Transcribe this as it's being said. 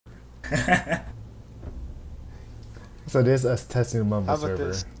So this is us testing the Mumble How about server.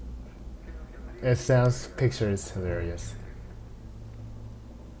 this? It sounds, pictures hilarious.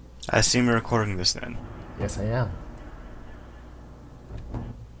 I assume you're recording this then. Yes, I am.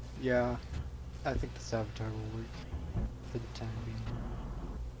 Yeah, I think this avatar will work for the time being.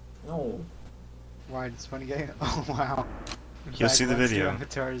 No. Why, it's funny guy? Oh wow. You'll see the video.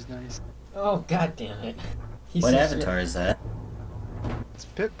 Avatar is nice. Oh, god damn it. He's What so avatar is that? It's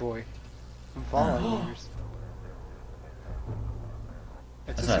Pip-Boy from Fallout Years.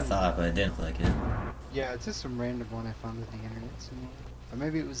 That's what I thought, but it didn't look like it. Yeah, it's just some random one I found on the internet somewhere. Or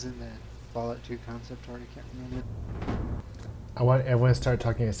maybe it was in the Fallout 2 concept art, I can't remember. I want everyone to start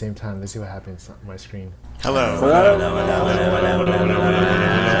talking at the same time. Let's see what happens on my screen. Hello.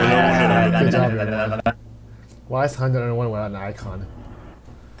 Good job, everyone. Why is 101 without an icon?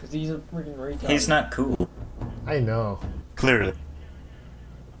 Because he's a freaking retard. He's not cool. I know. Clearly.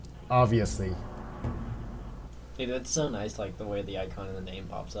 Obviously. Dude, that's so nice, like the way the icon in the name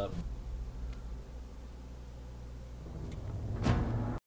pops up.